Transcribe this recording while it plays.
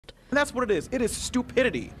And that's what it is. It is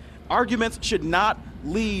stupidity. Arguments should not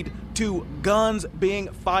lead to guns being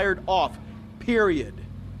fired off. Period.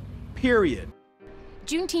 Period.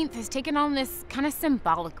 Juneteenth has taken on this kind of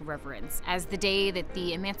symbolic reverence as the day that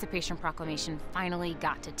the Emancipation Proclamation finally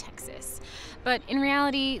got to Texas. But in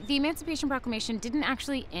reality, the Emancipation Proclamation didn't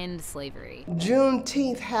actually end slavery.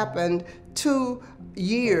 Juneteenth happened 2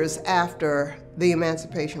 years after the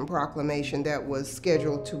Emancipation Proclamation that was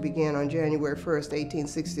scheduled to begin on January 1st,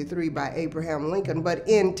 1863 by Abraham Lincoln. But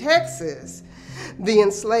in Texas, the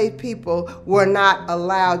enslaved people were not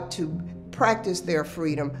allowed to practice their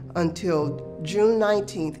freedom until June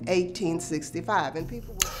 19th, 1865. And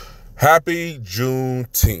people were... Happy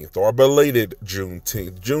Juneteenth, or belated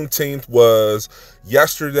Juneteenth. Juneteenth was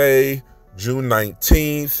yesterday, June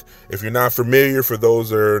 19th. If you're not familiar, for those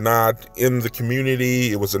that are not in the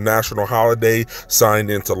community, it was a national holiday signed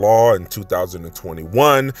into law in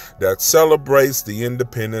 2021 that celebrates the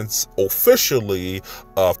independence officially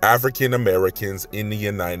of African Americans in the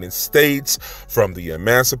United States from the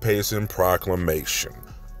Emancipation Proclamation.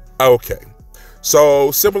 Okay. So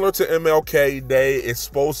similar to MLK Day, it's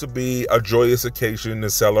supposed to be a joyous occasion to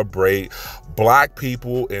celebrate Black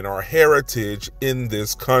people and our heritage in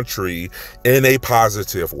this country in a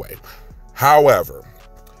positive way. However,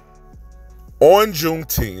 on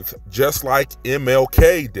Juneteenth, just like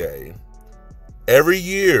MLK Day, every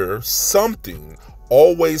year something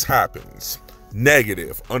always happens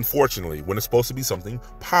negative, unfortunately, when it's supposed to be something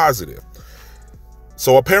positive.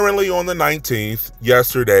 So apparently on the 19th,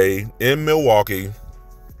 yesterday in Milwaukee,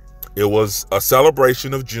 it was a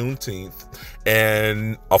celebration of Juneteenth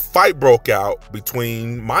and a fight broke out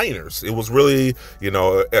between minors. It was really,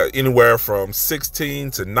 anywhere from 16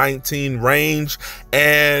 to 19 range,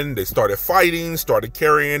 and they started fighting, started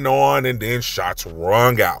carrying on, and then shots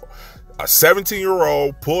rung out. A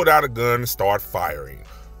 17-year-old pulled out a gun and started firing.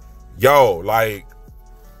 I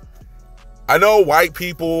know white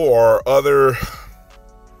people or other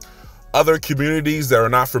communities that are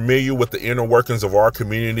not familiar with the inner workings of our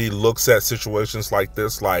community looks at situations like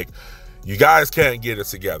this like, you guys can't get it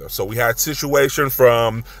together. So we had situation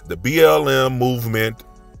from the BLM movement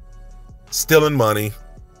stealing money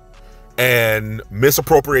and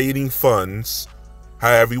misappropriating funds,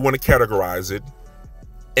 however you want to categorize it.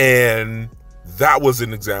 And that was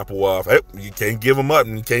an example of, hey, you can't give them up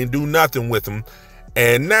and you can't do nothing with them.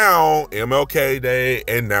 And now MLK Day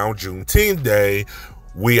and now Juneteenth Day,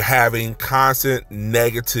 we're having constant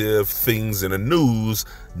negative things in the news,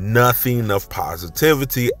 nothing of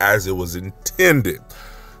positivity as it was intended.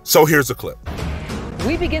 So here's a clip.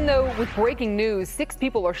 We begin, though, with breaking news. 6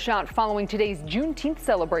 people are shot following today's Juneteenth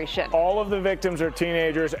celebration. All of the victims are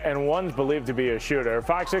teenagers, and one's believed to be a shooter.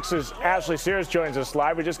 Fox 6's Ashley Sears joins us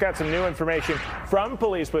live. We just got some new information from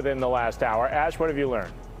police within the last hour. Ash, what have you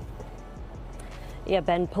learned? Yeah,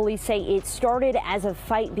 Ben, police say it started as a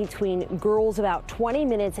fight between girls about 20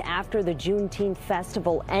 minutes after the Juneteenth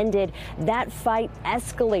festival ended. That fight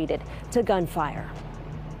escalated to gunfire.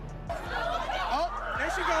 Oh,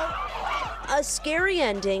 there she goes. A scary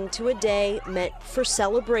ending to a day meant for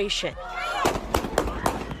celebration.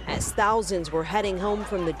 As thousands were heading home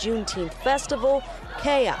from the Juneteenth festival,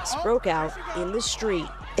 chaos broke out in the street.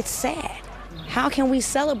 It's sad. How can we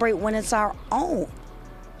celebrate when it's our own,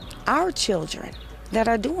 our children that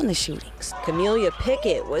are doing the shootings? Camelia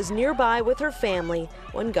Pickett was nearby with her family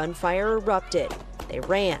when gunfire erupted. They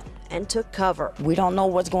ran and took cover. We don't know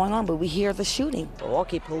what's going on, but we hear the shooting.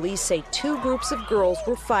 Milwaukee police say 2 groups of girls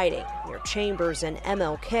were fighting near Chambers and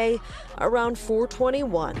MLK around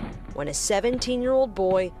 421 when a 17-year-old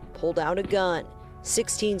boy pulled out a gun.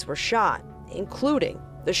 16s were shot, including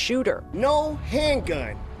the shooter. No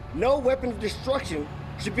handgun, no weapon of destruction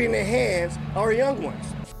should be in the hands of our young ones.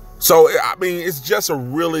 So, I mean, it's just a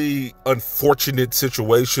really unfortunate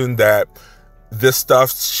situation that this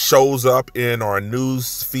stuff shows up in our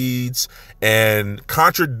news feeds and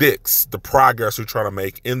contradicts the progress we're trying to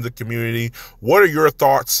make in the community. What are your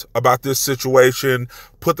thoughts about this situation?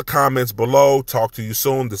 Put the comments below. Talk to you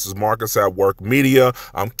soon. This is Marcus at Work Media.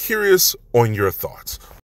 I'm curious on your thoughts.